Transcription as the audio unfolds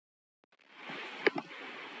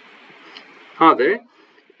Hi there.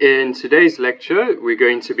 In today's lecture, we're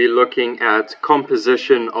going to be looking at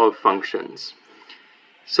composition of functions.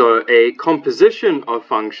 So a composition of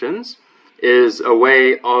functions is a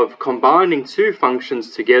way of combining two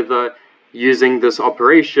functions together using this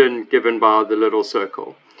operation given by the little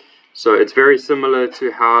circle. So it's very similar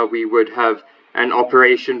to how we would have an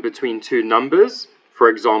operation between two numbers. For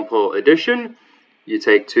example, addition. You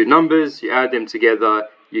take two numbers, you add them together,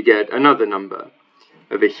 you get another number.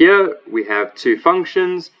 Over here, we have two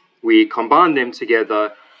functions, we combine them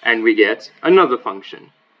together, and we get another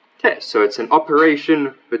function. Okay, so it's an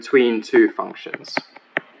operation between two functions.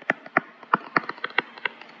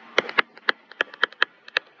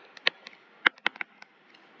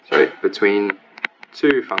 Between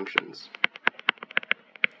two functions.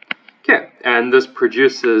 Okay, and this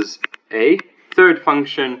produces a third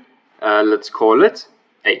function, let's call it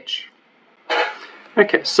h.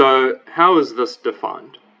 Okay, so how is this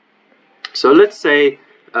defined? So let's say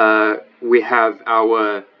we have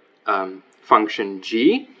our function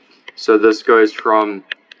g. So this goes from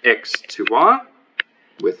x to y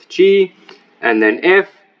with g, and then f,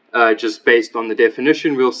 just based on the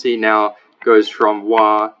definition we'll see now, goes from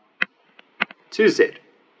y to z.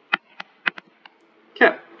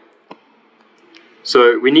 Okay.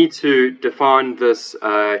 So we need to define this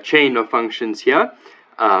chain of functions here.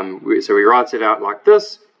 So we write it out like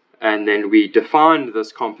this, and then we define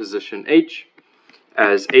this composition h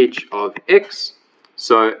as h of x.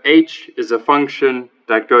 So h is a function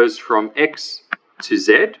that goes from x to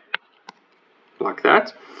z, like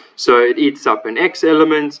that. So it eats up an x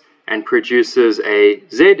element and produces a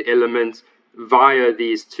z element via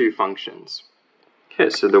these two functions.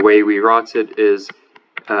 Okay, so the way we write it is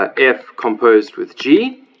f composed with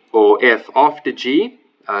g, or f after g,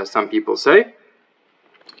 some people say.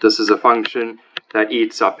 This is a function that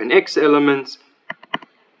eats up an x element,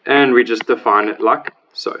 and we just define it like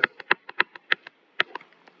so.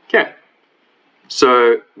 Okay,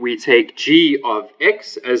 so we take g of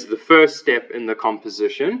x as the first step in the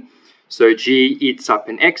composition. So g eats up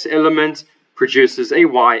an x element, produces a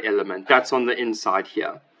y element. That's on the inside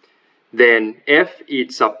here. Then f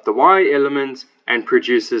eats up the y element and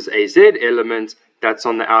produces a z element. That's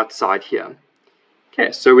on the outside here.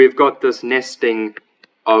 Okay, so we've got this nesting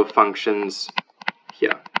of functions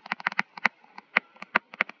here.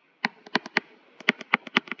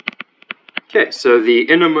 Okay, so the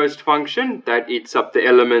innermost function that eats up the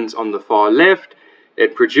elements on the far left,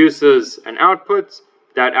 it produces an output.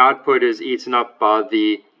 That output is eaten up by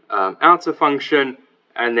the outer function,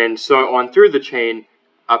 and then so on through the chain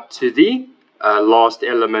up to the last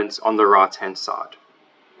element on the right-hand side.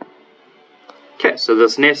 Okay, so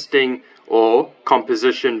this nesting or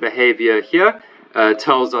composition behavior here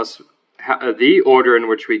tells us the order in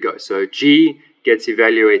which we go. So g gets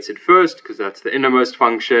evaluated first because that's the innermost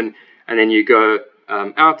function, and then you go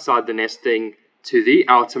outside the nesting to the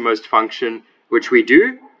outermost function, which we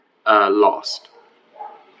do last.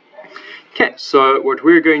 Okay, so what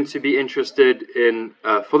we're going to be interested in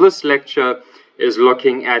for this lecture is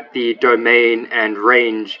looking at the domain and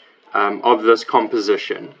range of this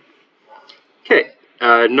composition. Okay,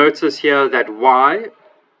 notice here that y,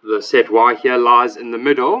 the set y here, lies in the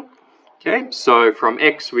middle. Okay, so from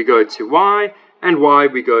x we go to y, and y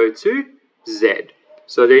we go to z.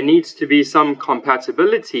 So there needs to be some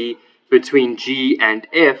compatibility between g and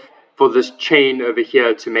f for this chain over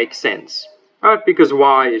here to make sense, right? Because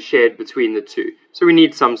y is shared between the two. So we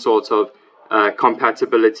need some sort of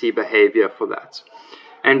compatibility behavior for that.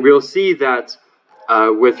 And we'll see that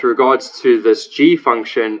with regards to this g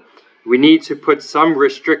function, we need to put some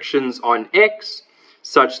restrictions on x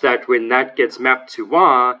such that when that gets mapped to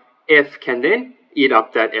y, f can then eat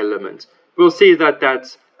up that element. We'll see that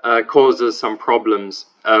that causes some problems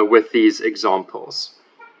with these examples.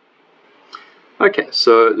 Okay,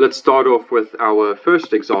 so let's start off with our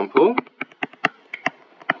first example.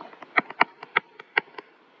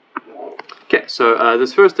 Okay, so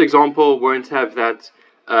this first example won't have that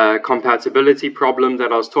compatibility problem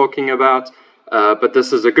that I was talking about, but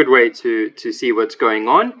this is a good way to see what's going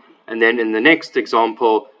on. And then in the next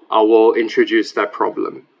example, I will introduce that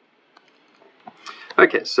problem.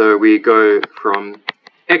 Okay, so we go from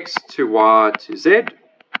x to y to z,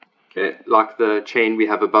 okay, like the chain we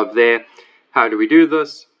have above there. How do we do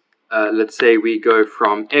this? Let's say we go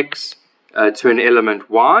from x to an element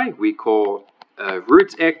y, we call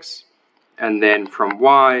root x, and then from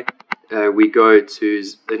y we go to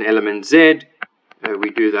an element z,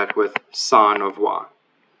 we do that with sine of y.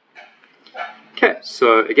 Okay,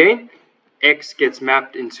 so again, x gets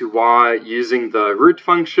mapped into y using the root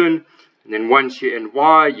function, and then once you're in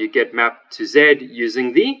y, you get mapped to z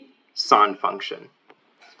using the sine function.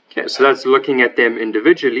 Okay, so that's looking at them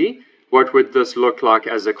individually. What would this look like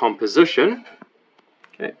as a composition?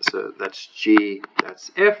 Okay, so that's G,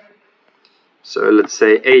 that's F. So let's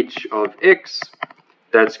say H of X,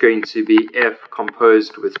 that's going to be F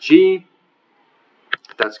composed with G.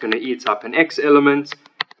 That's going to eat up an X element.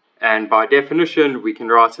 And by definition, we can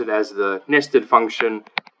write it as the nested function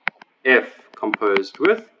F composed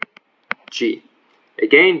with G.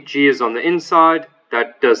 Again, G is on the inside,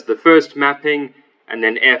 that does the first mapping, and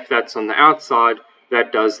then F, that's on the outside,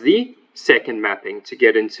 that does the second mapping to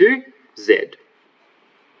get into Z.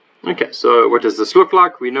 Okay, so what does this look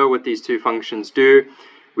like? We know what these two functions do.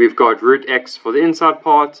 We've got root x for the inside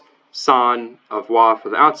part, sine of y for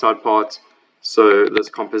the outside part, so this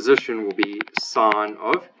composition will be sine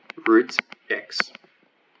of root x.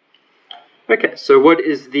 Okay, so what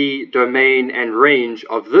is the domain and range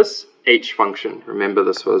of this h function? Remember,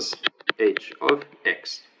 this was h of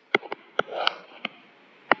x.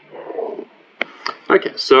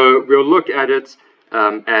 Okay, so we'll look at it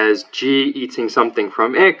as g eating something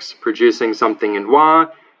from x, producing something in y,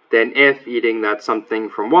 then f eating that something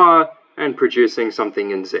from y, and producing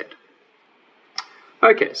something in z.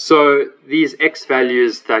 Okay, so these x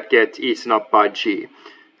values that get eaten up by g,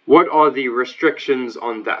 what are the restrictions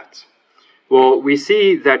on that? Well, we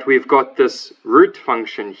see that we've got this root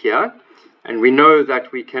function here, and we know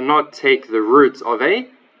that we cannot take the root of a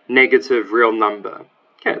negative real number.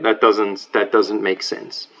 Okay, that doesn't make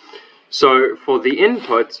sense. So for the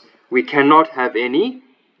input, we cannot have any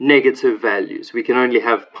negative values. We can only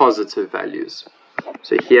have positive values.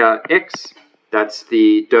 So here, x, that's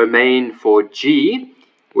the domain for g,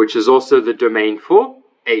 which is also the domain for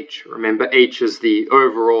h. Remember, h is the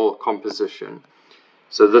overall composition.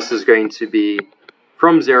 So this is going to be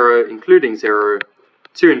from 0, including 0,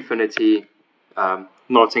 to infinity,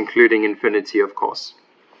 not including infinity, of course.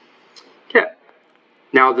 Okay.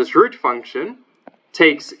 Now this root function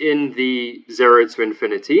takes in the 0 to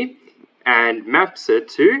infinity and maps it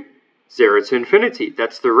to 0 to infinity.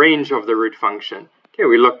 That's the range of the root function. Okay,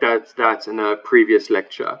 we looked at that in a previous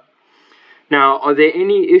lecture. Now, are there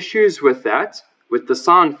any issues with that, with the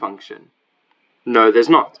sine function? No, there's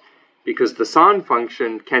not, because the sine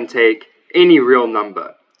function can take any real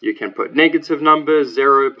number. You can put negative numbers,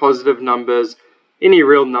 0, positive numbers, any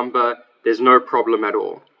real number, there's no problem at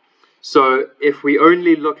all. So if we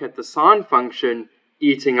only look at the sine function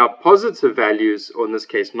eating up positive values, or in this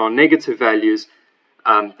case non-negative values,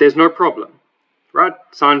 there's no problem, right?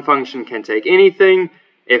 Sine function can take anything.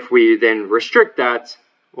 If we then restrict that,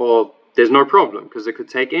 well, there's no problem because it could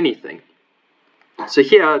take anything. So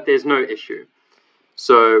here, there's no issue.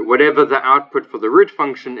 So whatever the output for the root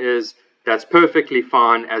function is, that's perfectly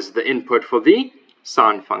fine as the input for the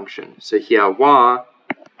sine function. So here, y,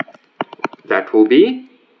 that will be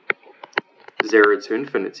 0 to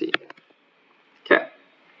infinity. Okay.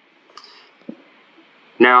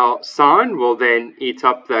 Now, sine will then eat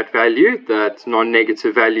up that value, that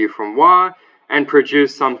non-negative value from y, and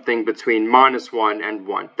produce something between -1 and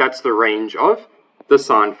 1. That's the range of the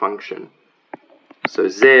sine function. So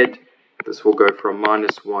z, this will go from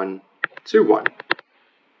 -1 to 1.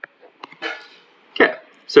 Okay,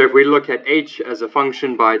 so if we look at h as a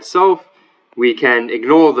function by itself, we can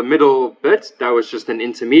ignore the middle bit. That was just an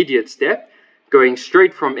intermediate step. Going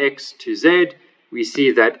straight from x to z, we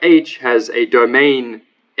see that h has a domain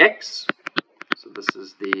x. So this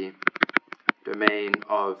is the domain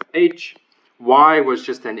of h. Y was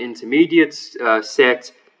just an intermediate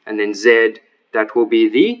set, and then z, that will be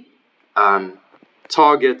the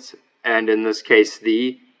target, and in this case,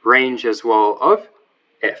 the range as well of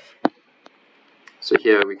f. So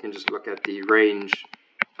here we can just look at the range,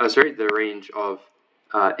 the range of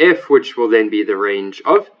f, which will then be the range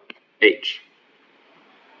of h.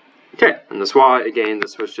 Okay, and that's why, again,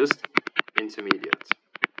 this was just intermediate.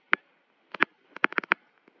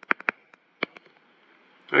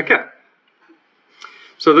 Okay,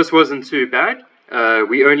 so this wasn't too bad.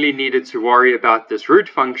 We only needed to worry about this root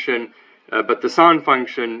function, but the sine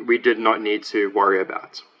function we did not need to worry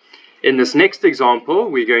about. In this next example,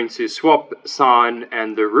 we're going to swap sine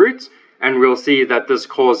and the root, and we'll see that this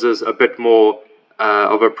causes a bit more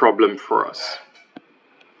of a problem for us.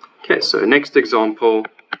 Okay, so next example.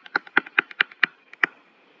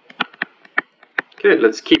 Okay,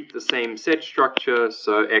 let's keep the same set structure.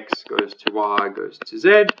 So x goes to y, goes to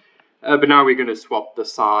z. But now we're going to swap the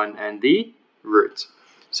sine and the root.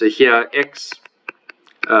 So here x,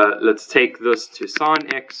 let's take this to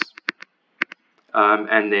sine x.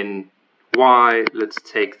 And then y, let's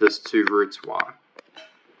take this to root y.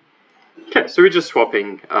 Okay, so we're just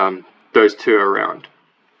swapping those two around.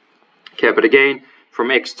 Okay, but again, From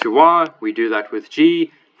x to y, we do that with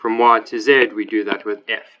g. From y to z, we do that with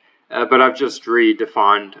f. But I've just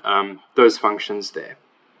redefined those functions there.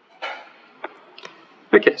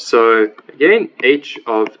 Okay, so again, h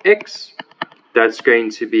of x, that's going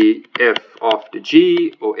to be f after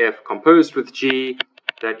g, or f composed with g,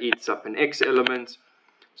 that eats up an x element.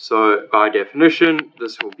 So by definition,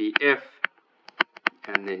 this will be f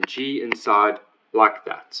and then g inside, like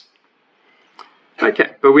that.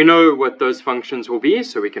 Okay, but we know what those functions will be,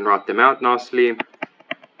 so we can write them out nicely.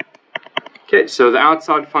 Okay, so the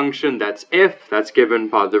outside function, that's f, that's given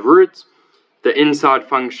by the root. The inside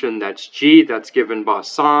function, that's g, that's given by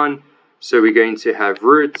sine. So we're going to have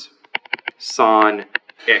root sine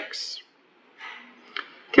x.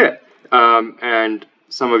 Okay, and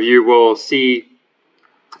some of you will see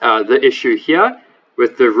the issue here.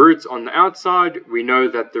 With the roots on the outside, we know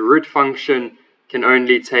that the root function can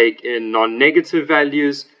only take in non-negative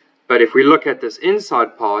values. But if we look at this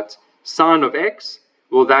inside part, sine of x,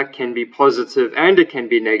 well, that can be positive and it can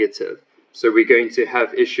be negative. So we're going to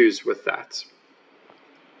have issues with that.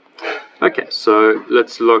 Okay, so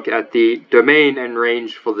let's look at the domain and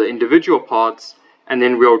range for the individual parts, and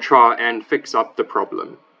then we'll try and fix up the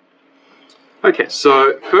problem. Okay,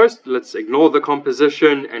 so first let's ignore the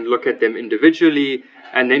composition and look at them individually,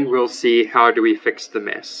 and then we'll see how do we fix the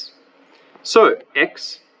mess. So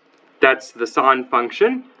x, that's the sine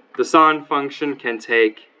function. The sine function can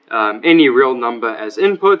take any real number as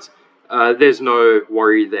input. There's no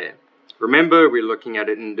worry there. Remember, we're looking at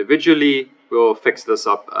it individually. We'll fix this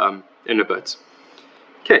up in a bit.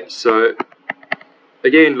 Okay, so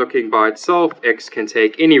again, looking by itself, x can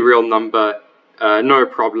take any real number, no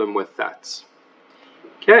problem with that.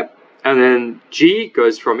 Okay, and then g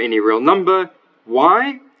goes from any real number.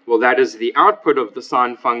 Y, well, that is the output of the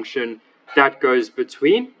sine function. That goes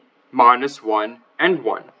between -1 and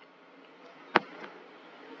 1.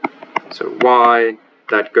 So y,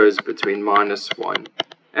 that goes between -1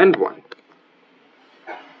 and 1.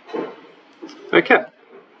 Okay.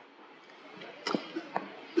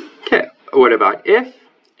 Okay, what about f?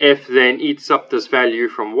 F then eats up this value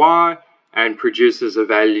from y and produces a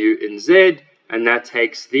value in z, and that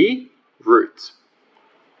takes the root.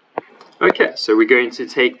 Okay, so we're going to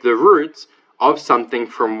take the root of something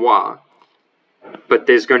from y. But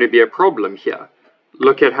there's going to be a problem here.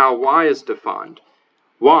 Look at how y is defined.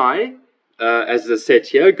 Y, as the set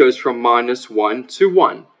here, goes from -1 to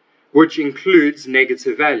 1, which includes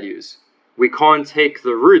negative values. We can't take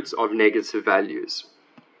the root of negative values.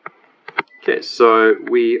 Okay, so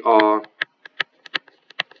we are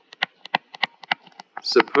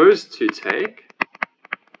supposed to take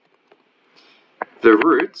the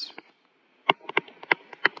root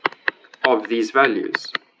of these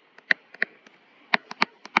values.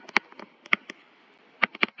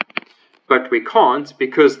 But we can't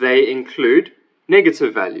because they include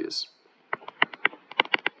negative values.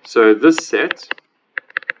 So this set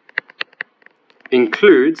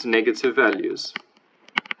includes negative values.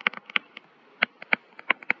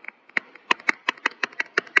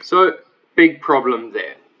 So, big problem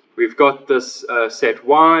there. We've got this set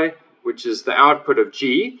y, which is the output of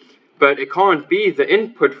g, but it can't be the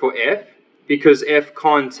input for f because f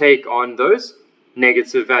can't take on those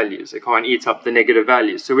negative values. It can't eat up the negative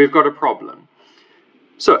values. So we've got a problem.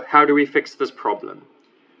 So how do we fix this problem?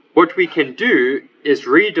 What we can do is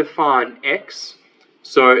redefine x.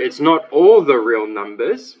 So it's not all the real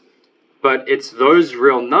numbers, but it's those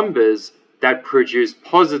real numbers that produce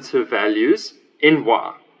positive values in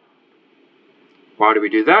y. Why do we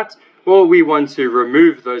do that? Well, we want to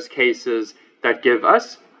remove those cases that give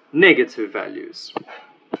us negative values.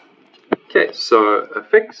 Okay, so a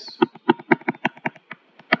fix.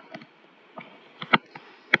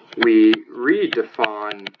 We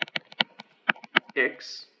redefine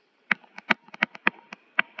x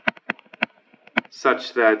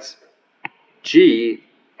such that g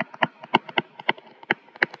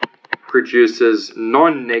produces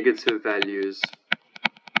non-negative values.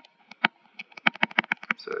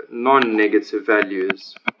 So non-negative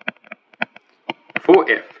values for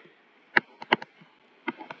f.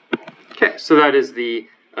 Okay, so that is the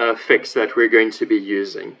fix that we're going to be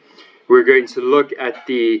using. We're going to look at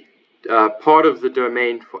the part of the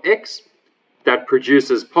domain for x that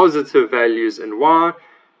produces positive values in y,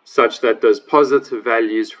 such that those positive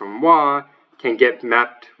values from y can get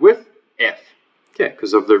mapped with f, okay,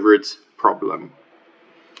 because of the root problem.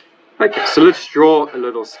 Okay, so let's draw a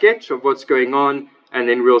little sketch of what's going on, and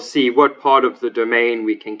then we'll see what part of the domain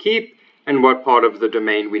we can keep and what part of the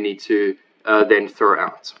domain we need to then throw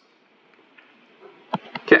out.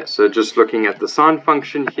 Okay, so just looking at the sine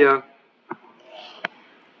function here.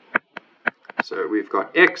 So we've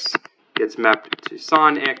got x gets mapped to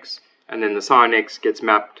sine x, and then the sine x gets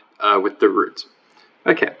mapped with the root.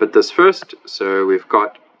 Okay, but this first, so we've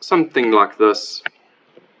got something like this,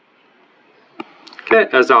 okay,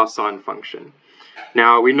 as our sine function.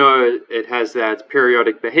 Now we know it has that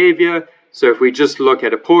periodic behavior, so if we just look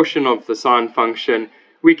at a portion of the sine function,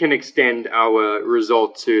 we can extend our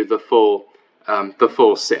result to the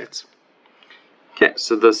full set. Okay,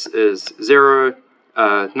 so this is 0,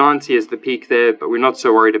 90 is the peak there, but we're not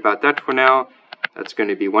so worried about that for now. That's going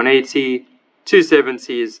to be 180,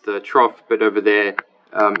 270 is the trough bit over there,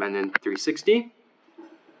 and then 360.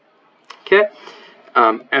 Okay,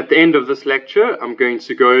 at the end of this lecture, I'm going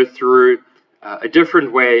to go through a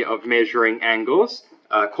different way of measuring angles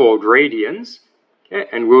called radians, okay,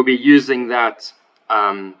 and we'll be using that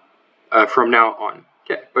from now on.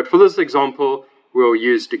 Okay, but for this example, we'll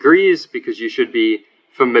use degrees because you should be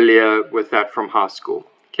familiar with that from high school.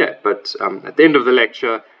 Okay, but at the end of the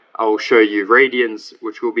lecture, I will show you radians,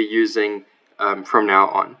 which we'll be using from now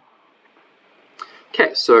on.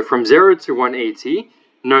 Okay, so from 0 to 180,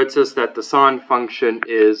 notice that the sine function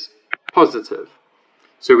is positive.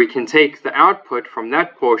 So we can take the output from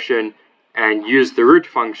that portion and use the root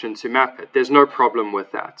function to map it. There's no problem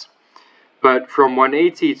with that. But from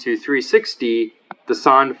 180 to 360, the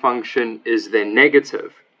sine function is then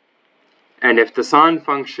negative. And if the sine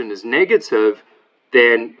function is negative,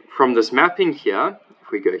 then from this mapping here, if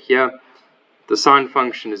we go here, the sine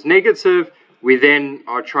function is negative, we then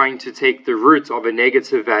are trying to take the root of a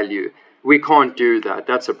negative value. We can't do that,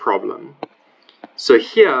 that's a problem. So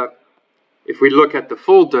here, if we look at the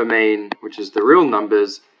full domain, which is the real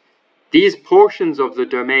numbers, these portions of the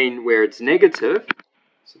domain where it's negative,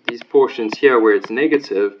 so these portions here where it's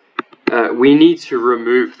negative, we need to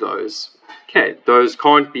remove those. Okay, those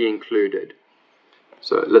can't be included.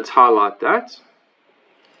 So let's highlight that.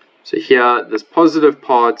 So here, this positive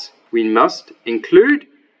part we must include,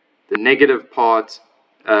 the negative part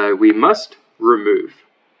we must remove.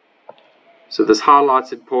 So this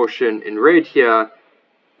highlighted portion in red here,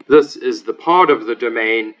 this is the part of the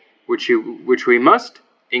domain which we must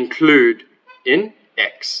include in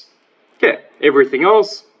X. Okay, everything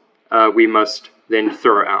else we must then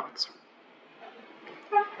throw out.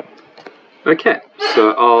 Okay,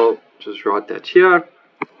 so I'll just write that here.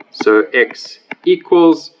 So X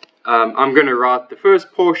equals, I'm going to write the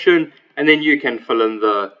first portion, and then you can fill in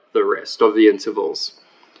the rest of the intervals.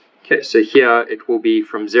 Okay, so here it will be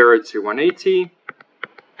from 0 to 180.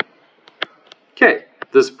 Okay,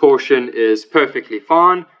 this portion is perfectly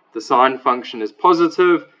fine. The sine function is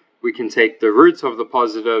positive. We can take the root of the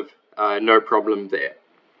positive, no problem there.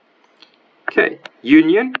 Okay,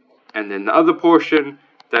 union, and then the other portion,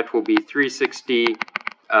 that will be 360,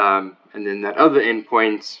 and then that other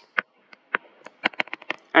endpoint,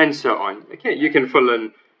 and so on. Okay, you can fill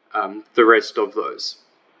in the rest of those.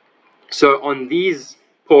 So on these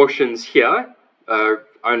portions here,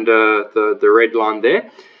 under the red line there,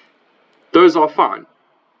 those are fine,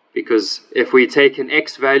 because if we take an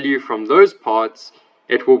x value from those parts,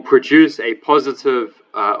 it will produce a positive,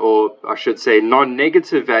 or I should say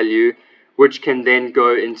non-negative value, which can then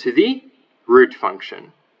go into the root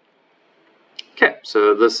function. Okay,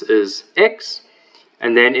 so this is x,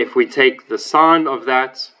 and then if we take the sine of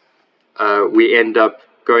that, we end up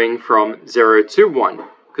going from 0 to 1,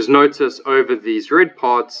 because notice over these red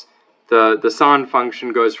parts, the sine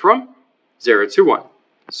function goes from 0 to 1.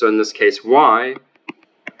 So in this case, y,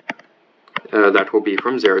 that will be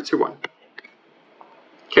from 0 to 1.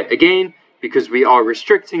 Okay, again, because we are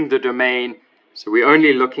restricting the domain, so we're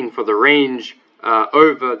only looking for the range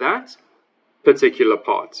over that particular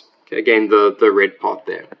part. Okay, again, the red part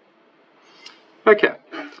there. Okay,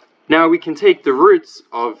 now we can take the roots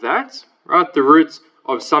of that, right? The roots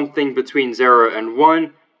of something between 0 and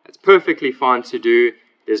 1. That's perfectly fine to do.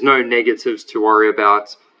 There's no negatives to worry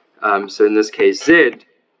about. So in this case, z,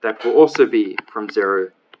 that will also be from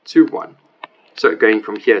 0 to 1. So going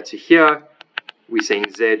from here to here, we're saying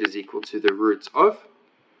z is equal to the root of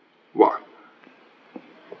y.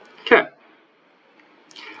 Okay.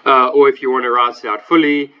 Or if you want to write it out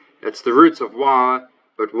fully, it's the root of y,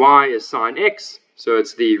 but y is sine x, so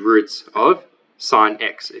it's the root of sine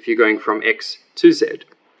x if you're going from x to z.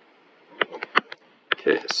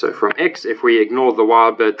 Okay, so from x, if we ignore the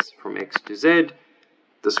y bit from x to z,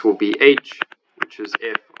 this will be h, which is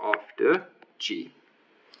f after g.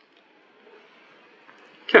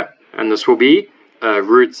 Okay, and this will be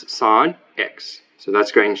root sine x. So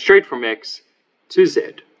that's going straight from x to z.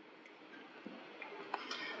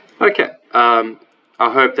 Okay, I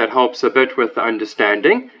hope that helps a bit with the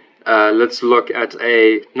understanding. Let's look at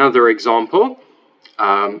another example.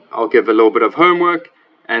 I'll give a little bit of homework,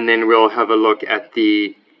 and then we'll have a look at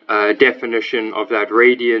the definition of that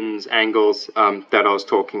radians, angles that I was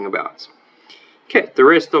talking about. Okay, the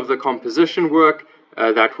rest of the composition work,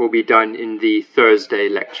 that will be done in the Thursday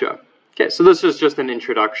lecture. Okay, so this is just an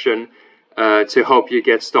introduction to help you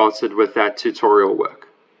get started with that tutorial work.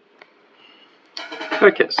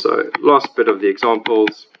 Okay, so last bit of the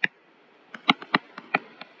examples.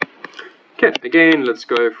 Okay, again, let's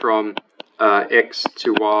go from x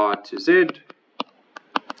to y to z.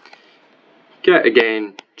 Okay,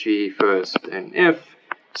 again, g first and f.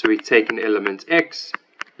 So we take an element x,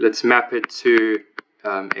 let's map it to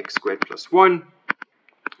x squared plus 1.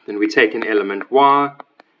 Then we take an element y,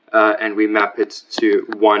 and we map it to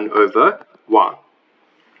 1 over y.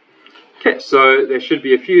 Okay, so there should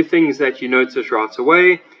be a few things that you notice right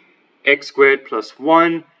away. X squared plus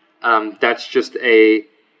 1, that's just a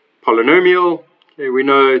polynomial. Okay, we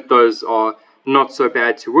know those are not so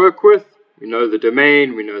bad to work with. We know the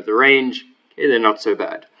domain, we know the range. Okay, they're not so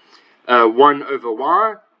bad. 1 over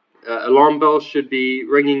y, alarm bells should be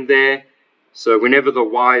ringing there. So whenever the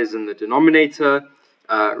y is in the denominator,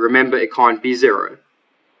 remember it can't be 0.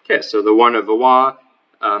 Okay, so the 1 over y,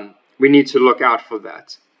 we need to look out for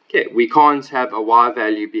that. Okay, we can't have a y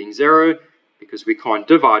value being 0 because we can't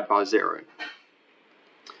divide by 0.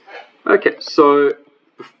 Okay, so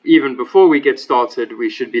even before we get started, we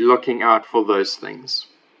should be looking out for those things.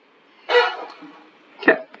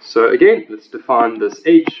 Okay, so again, let's define this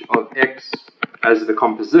h of x as the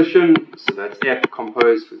composition. So that's f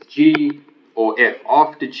composed with g, or f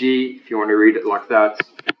after g, if you want to read it like that,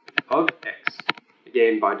 of x.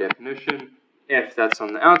 Again, by definition, f that's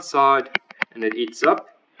on the outside, and it eats up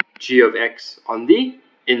g of x on the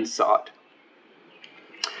inside.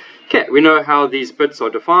 Okay, we know how these bits are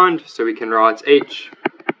defined, so we can write h.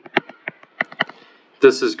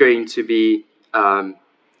 This is going to be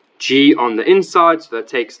g on the inside, so that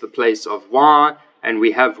takes the place of y, and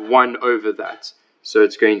we have 1 over that. So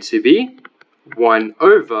it's going to be 1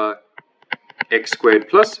 over x squared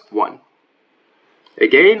plus 1.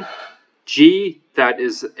 Again, g, that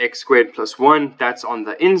is x squared plus 1, that's on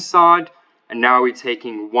the inside, and now we're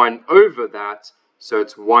taking 1 over that, so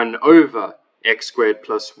it's 1 over x squared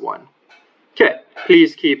plus 1. Okay,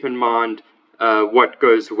 please keep in mind what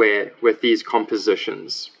goes where with these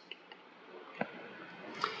compositions.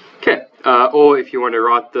 Okay, or if you want to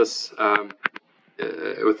write this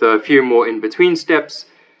with a few more in-between steps,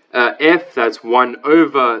 f, that's 1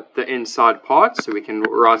 over the inside part, so we can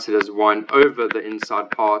write it as 1 over the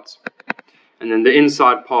inside part. And then the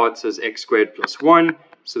inside part is x squared plus 1,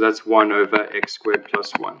 so that's 1 over x squared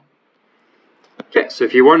plus 1. Okay, so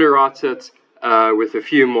if you want to write it with a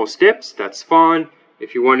few more steps, that's fine.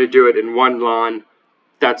 If you want to do it in one line,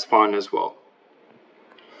 that's fine as well.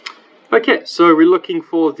 Okay, so we're looking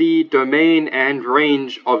for the domain and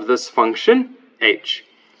range of this function, h.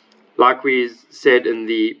 Like we said in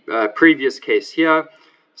the previous case here,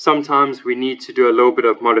 sometimes we need to do a little bit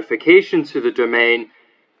of modification to the domain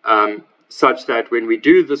such that when we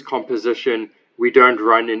do this composition, we don't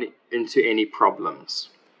run into any problems.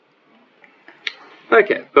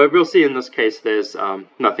 Okay, but we'll see in this case there's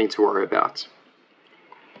nothing to worry about.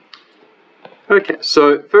 Okay,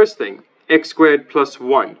 so first thing, x squared plus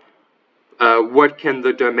 1. What can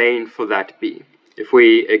the domain for that be? If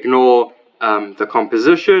we ignore the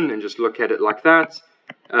composition and just look at it like that,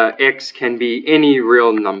 x can be any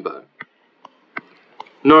real number.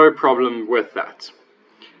 No problem with that.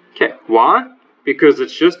 Okay, why? Because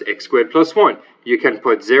it's just x squared plus 1. You can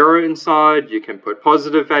put 0 inside, you can put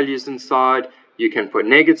positive values inside, you can put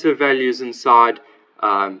negative values inside.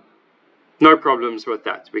 No problems with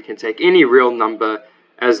that. We can take any real number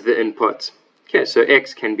as the input. Okay, so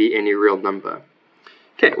x can be any real number.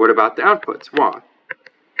 Okay, what about the output? Y.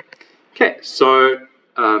 Okay, so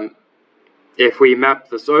if we map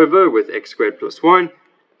this over with x squared plus 1,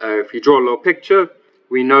 if you draw a little picture,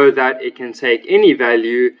 we know that it can take any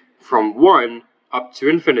value from 1 up to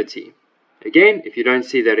infinity. Again, if you don't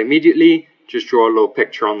see that immediately, just draw a little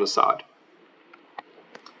picture on the side.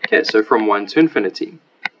 Okay, so from 1 to infinity.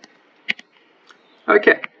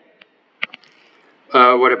 Okay.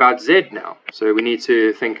 What about z now? So we need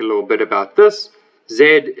to think a little bit about this. Z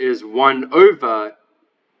is 1 over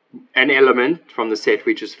an element from the set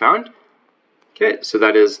we just found. Okay, so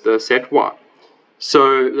that is the set y.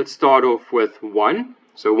 So let's start off with 1.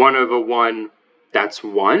 So 1 over 1, that's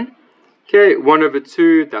 1. Okay, 1 over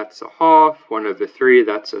 2, that's a half. 1 over 3,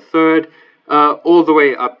 that's a third. All the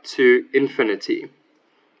way up to infinity.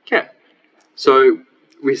 Okay, so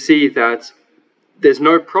we see that there's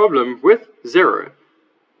no problem with 0.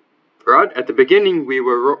 Right? At the beginning, we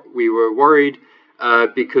were worried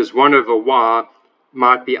because 1 over y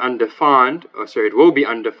might be undefined, or sorry, it will be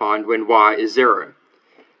undefined when y is 0.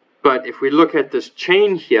 But if we look at this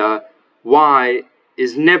chain here, y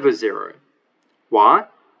is never 0. Why?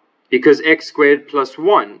 Because x squared plus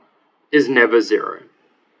 1 is never 0.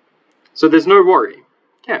 So there's no worry.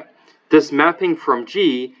 Okay. This mapping from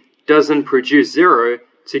G doesn't produce 0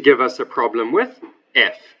 to give us a problem with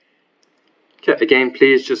f. Okay, again,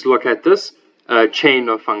 please just look at this chain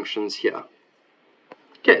of functions here.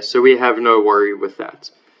 Okay, so we have no worry with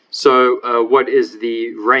that. So what is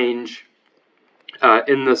the range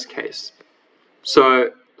in this case?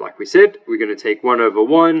 So, like we said, we're going to take 1 over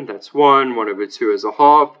 1, that's 1, 1 over 2 is a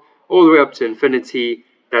half, all the way up to infinity,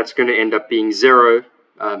 that's going to end up being 0,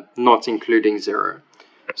 not including 0.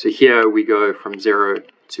 So here we go from 0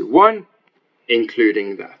 to 1,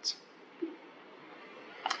 including that.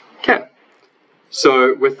 Okay,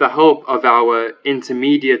 so with the help of our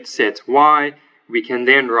intermediate set y, we can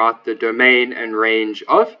then write the domain and range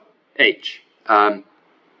of h,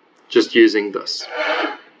 just using this.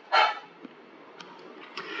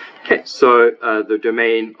 Okay, so the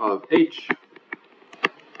domain of h.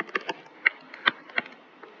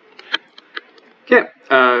 Okay,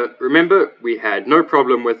 remember we had no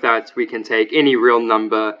problem with that. We can take any real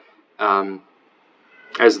number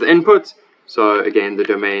as the input. So again, the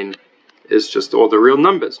domain is just all the real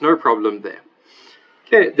numbers, no problem there.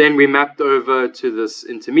 Okay, then we mapped over to this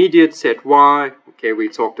intermediate set y. Okay, we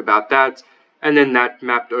talked about that. And then that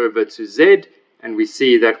mapped over to z, and we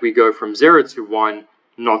see that we go from 0 to 1,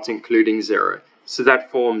 not including 0. So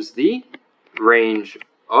that forms the range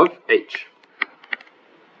of h.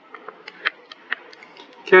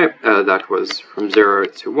 Okay, that was from 0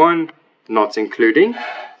 to 1, not including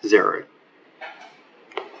 0.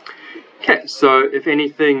 Okay, so if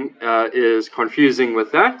anything is confusing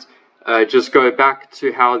with that, just go back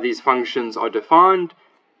to how these functions are defined.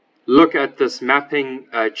 Look at this mapping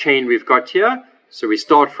chain we've got here. So we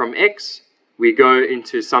start from x, we go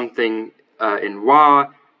into something in y,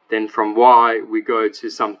 then from y we go to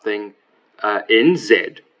something in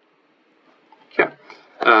z. Okay.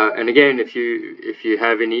 And again, if you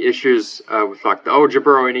have any issues with like the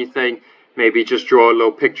algebra or anything, maybe just draw a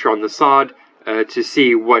little picture on the side to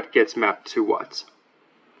see what gets mapped to what.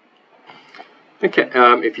 Okay,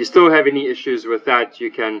 if you still have any issues with that,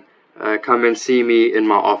 you can come and see me in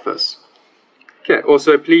my office. Okay,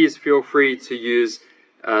 also please feel free to use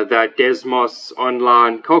that Desmos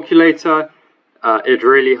online calculator. It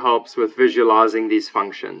really helps with visualizing these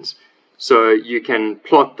functions. So you can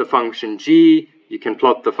plot the function g, you can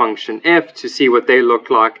plot the function f to see what they look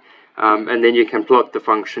like, and then you can plot the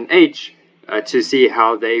function h to see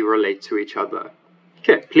how they relate to each other.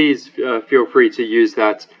 Okay, please feel free to use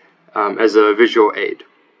that as a visual aid.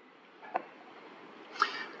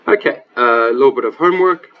 Okay, a little bit of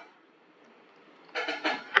homework.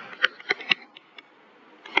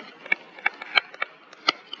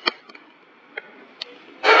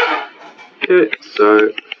 Okay,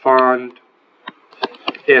 so find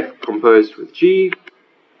f composed with g,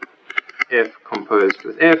 f composed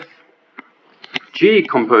with f, g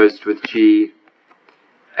composed with g,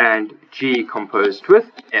 and g composed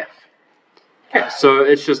with f. Okay, so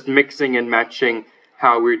it's just mixing and matching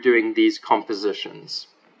how we're doing these compositions.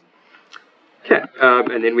 Okay,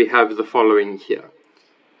 and then we have the following here.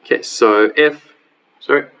 Okay, so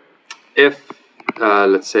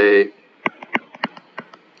let's say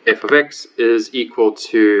f of x is equal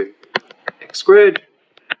to x squared,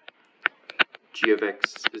 g of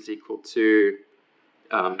x is equal to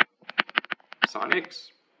sine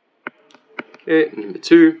x. Okay, number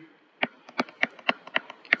 2,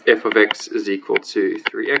 f of x is equal to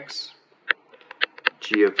 3x,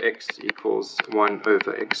 g of x equals 1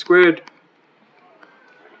 over x squared.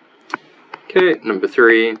 Okay, number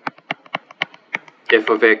 3, f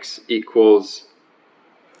of x equals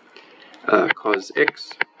cos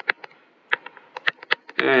x,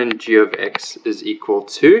 and g of x is equal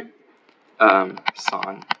to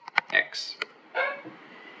sine x.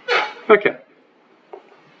 Okay.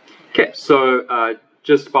 Okay, so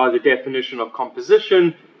just by the definition of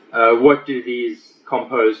composition, what do these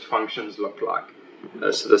composed functions look like?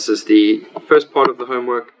 So this is the first part of the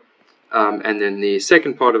homework, and then the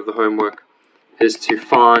second part of the homework is to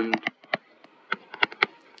find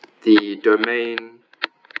the domain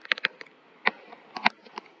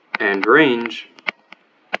and range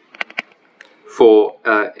for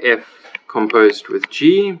f composed with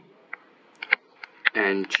g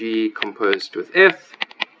and g composed with f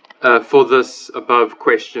for this above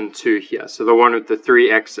question 2 here. So the one with the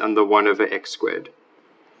 3x and the 1 over x squared.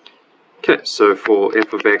 Okay, so for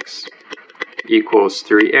f of x equals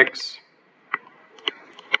 3x,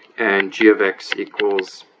 and g of x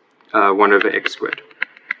equals 1 over x squared.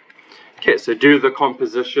 Okay, so do the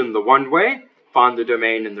composition the one way, find the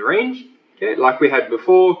domain and the range. Okay, like we had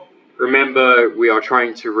before, remember we are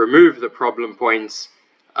trying to remove the problem points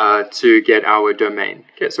to get our domain.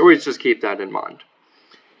 Okay, so always just keep that in mind.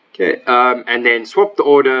 Okay, and then swap the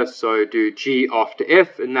order, so do G after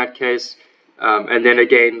F in that case, and then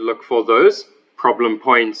again look for those problem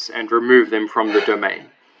points and remove them from the domain.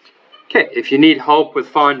 Okay, if you need help with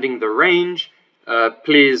finding the range,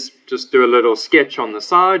 please just do a little sketch on the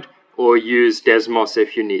side or use Desmos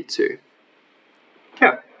if you need to.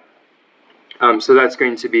 Okay, so that's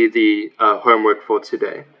going to be the homework for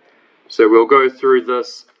today. So we'll go through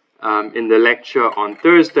this in the lecture on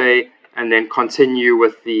Thursday and then continue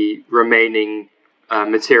with the remaining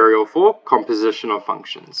material for composition of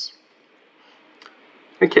functions.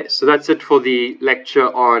 Okay, so that's it for the lecture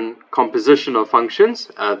on composition of functions,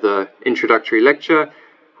 the introductory lecture.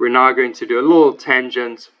 We're now going to do a little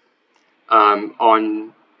tangent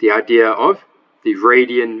on the idea of the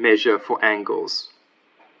radian measure for angles.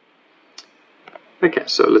 Okay,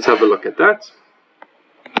 so let's have a look at that.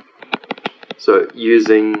 So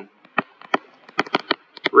using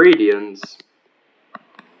radians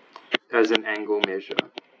as an angle measure.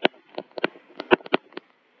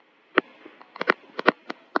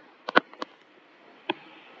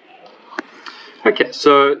 Okay,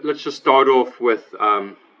 so let's just start off with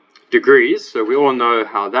degrees. So we all know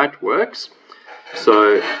how that works.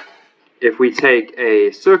 So if we take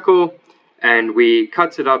a circle and we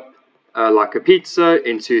cut it up like a pizza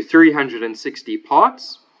into 360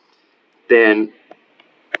 parts, then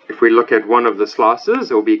if we look at one of the slices,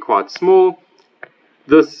 it will be quite small.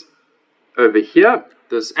 This over here,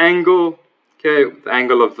 this angle, okay, the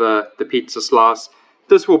angle of the pizza slice,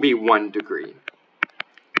 this will be 1 degree.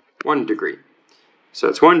 1 degree. So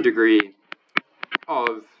it's 1 degree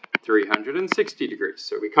of 360 degrees.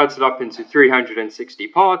 So we cut it up into 360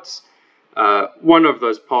 parts. One of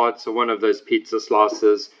those parts, or one of those pizza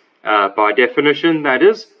slices, by definition, that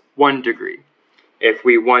is 1 degree. If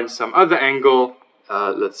we want some other angle,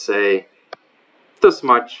 let's say this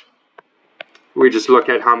much, we just look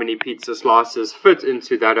at how many pizza slices fit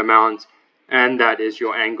into that amount, and that is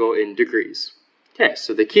your angle in degrees. Okay,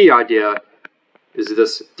 so the key idea is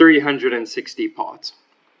this 360 parts.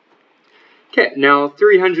 Okay, now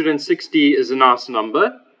 360 is a nice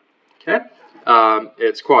number. Okay,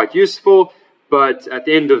 it's quite useful, but at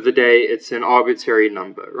the end of the day, it's an arbitrary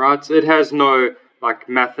number, right? It has no like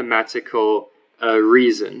mathematical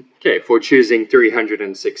reason, okay, for choosing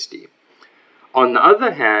 360. On the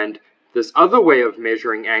other hand, this other way of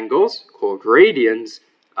measuring angles, called radians,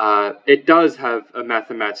 it does have a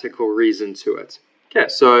mathematical reason to it. Okay,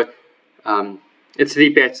 so it's the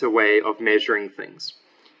better way of measuring things.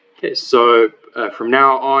 Okay, so from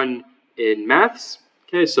now on in maths,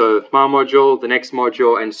 okay, so my module, the next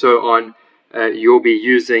module, and so on, you'll be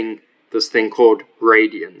using this thing called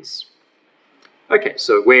radians. Okay,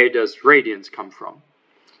 so where does radians come from?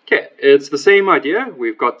 Okay, it's the same idea.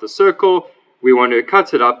 We've got the circle. We want to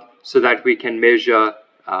cut it up so that we can measure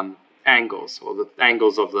angles, or the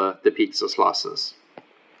angles of the pizza slices.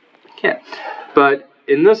 Okay, but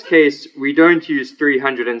in this case, we don't use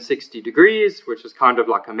 360 degrees, which is kind of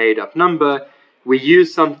like a made-up number. We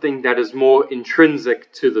use something that is more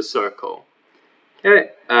intrinsic to the circle. Okay,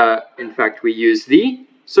 in fact, we use the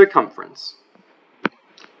circumference.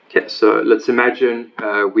 Okay, so let's imagine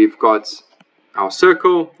we've got our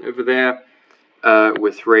circle over there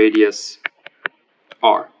with radius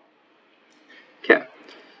r. Okay,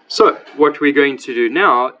 so what we're going to do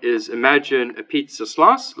now is imagine a pizza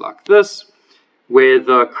slice like this, where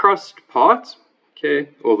the crust part, okay,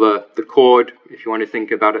 or the chord, if you want to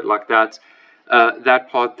think about it like that, that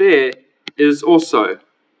part there is also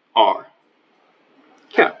r.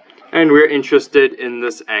 Okay, and we're interested in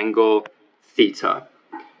this angle theta.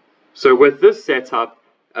 So with this setup,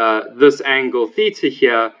 this angle theta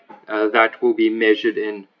here, that will be measured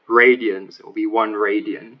in radians. It will be 1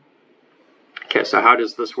 radian. Okay, so how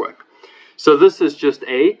does this work? So this is just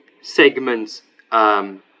a segment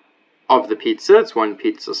of the pizza. It's 1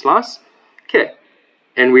 pizza slice. Okay,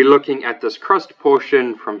 and we're looking at this crust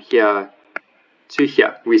portion from here to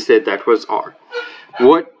here. We said that was r.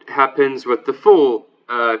 What happens with the full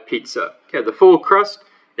pizza? Okay, the full crust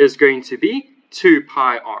is going to be 2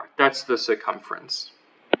 pi r. That's the circumference,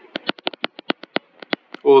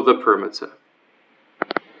 or the perimeter.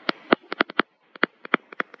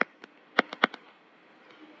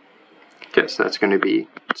 Okay, so that's going to be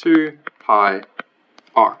 2 pi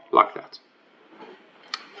r, like that.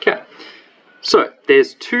 Okay, so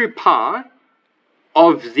there's 2 pi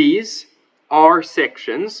of these r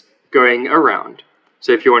sections going around.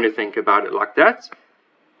 So if you want to think about it like that,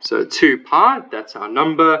 so 2 pi, that's our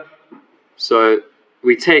number. So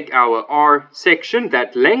we take our r section,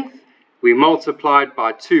 that length, we multiply it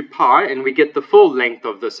by 2 pi, and we get the full length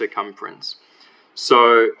of the circumference.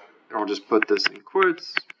 So I'll just put this in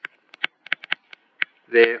quotes.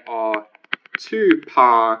 There are 2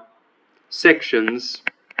 pi sections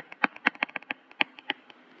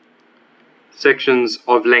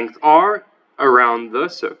of length r around the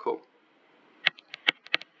circle.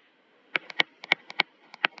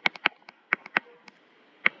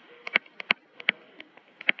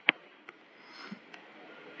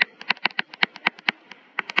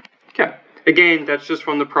 Okay, again, that's just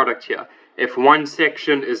from the product here. If one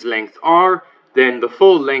section is length r, then the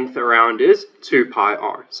full length around is 2 pi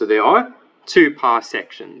r. So there are 2 pi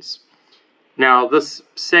sections. Now this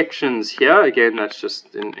sections here, again, that's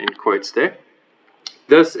just in quotes there.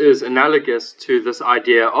 This is analogous to this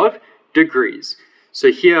idea of degrees.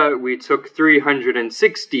 So here we took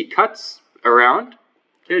 360 cuts around,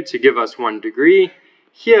 okay, to give us 1 degree.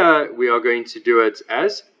 Here we are going to do it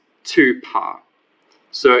as 2 pi.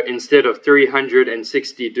 So instead of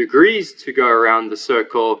 360 degrees to go around the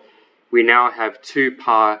circle, we now have 2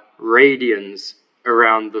 pi radians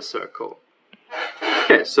around the circle.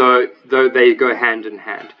 Okay, so though they go hand in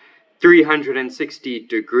hand. 360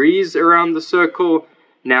 degrees around the circle,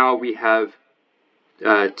 now we have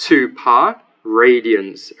 2 pi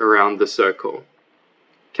radians around the circle.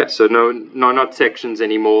 Okay, so no, not sections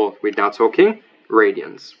anymore, we're now talking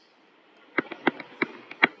radians.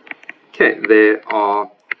 Okay, there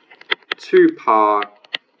are 2 pi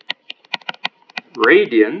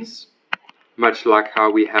radians, much like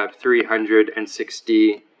how we have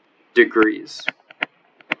 360 degrees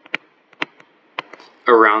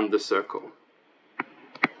around the circle.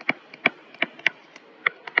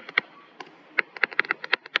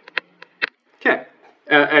 Okay,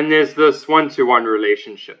 and there's this 1-to-1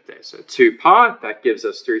 relationship there. So 2 pi, that gives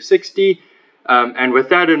us 360. And with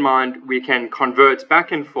that in mind, we can convert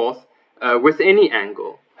back and forth with any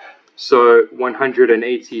angle. So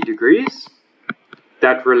 180 degrees,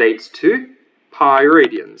 that relates to pi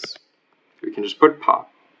radians. We can just put pi.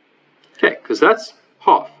 Okay, because that's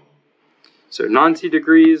half. So 90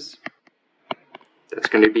 degrees, that's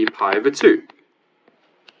going to be pi over 2.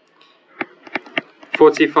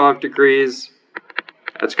 45 degrees,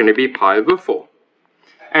 that's going to be pi over 4.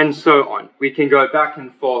 And so on. We can go back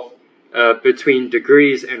and forth between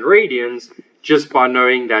degrees and radians just by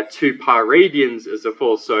knowing that 2 pi radians is a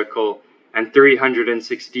full circle and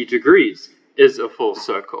 360 degrees is a full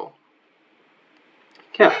circle.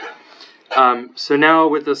 Okay. So now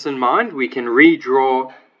with this in mind, we can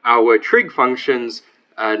redraw our trig functions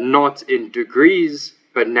not in degrees,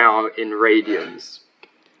 but now in radians.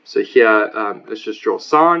 So here, let's just draw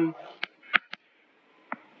sine.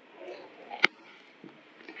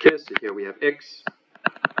 Okay, so here we have x,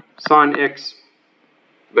 sine x.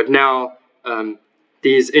 But now,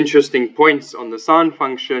 these interesting points on the sine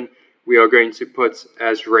function, we are going to put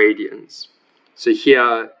as radians. So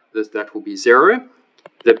here, that will be 0.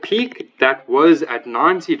 The peak that was at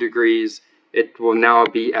 90 degrees, it will now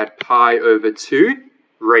be at pi over 2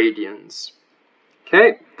 radians.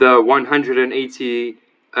 Okay, the 180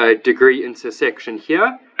 degree intersection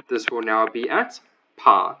here, this will now be at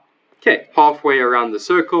pi. Okay, halfway around the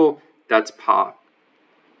circle, that's pi.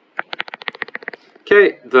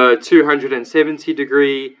 Okay, the 270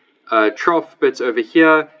 degree trough bit over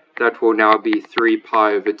here, that will now be 3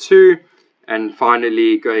 pi over 2. And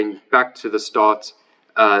finally, going back to the start,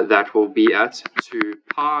 that will be at 2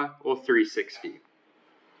 pi or 360.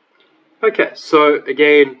 Okay, so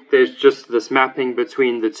again, there's just this mapping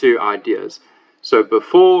between the two ideas. So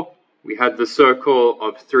before, we had the circle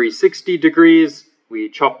of 360 degrees. We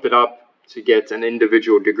chopped it up to get an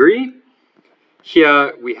individual degree.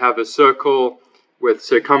 Here, we have a circle with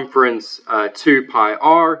circumference 2 pi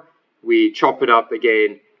r. We chop it up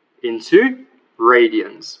again into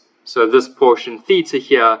radians. So this portion theta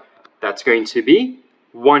here, that's going to be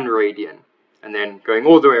 1 radian. And then going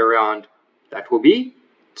all the way around, that will be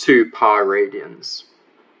 2 pi radians.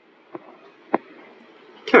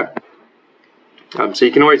 Okay. So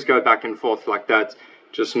you can always go back and forth like that.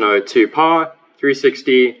 Just know 2 pi,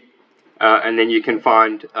 360, and then you can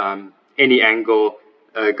find any angle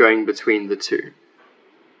going between the two.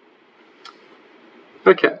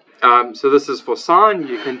 Okay, so this is for sine.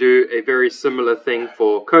 You can do a very similar thing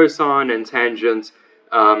for cosine and tangent,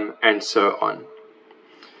 and so on.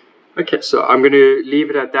 Okay, so I'm going to leave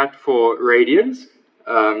it at that for radians.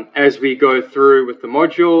 As we go through with the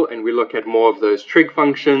module and we look at more of those trig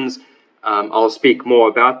functions, I'll speak more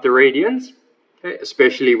about the radians. okay,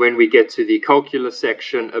 especially when we get to the calculus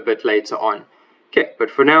section a bit later on. Okay,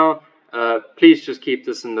 but for now, please just keep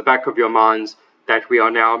this in the back of your minds that we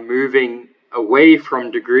are now moving away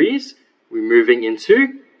from degrees. We're moving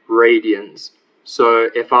into radians. So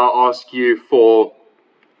if I ask you for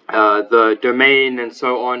the domain and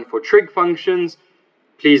so on for trig functions,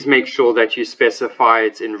 please make sure that you specify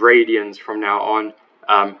it in radians from now on,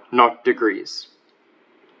 not degrees.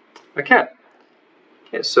 Okay.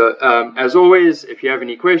 Okay, so as always, if you have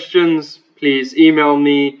any questions, please email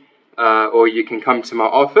me or you can come to my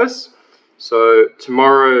office. So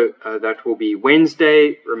tomorrow, that will be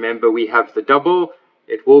Wednesday. Remember, we have the double.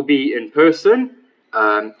 It will be in person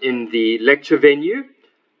in the lecture venue,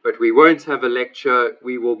 but we won't have a lecture.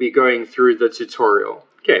 We will be going through the tutorial.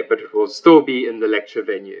 Okay, but it will still be in the lecture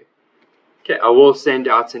venue. Okay, I will send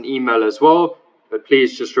out an email as well, but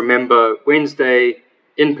please just remember Wednesday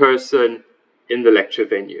in person in the lecture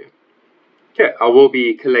venue. Okay, I will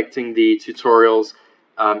be collecting the tutorials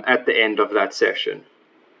at the end of that session.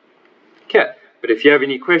 Okay, but if you have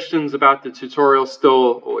any questions about the tutorial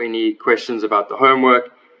still or any questions about the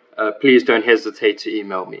homework, please don't hesitate to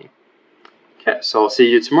email me. Okay, so I'll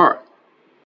see you tomorrow.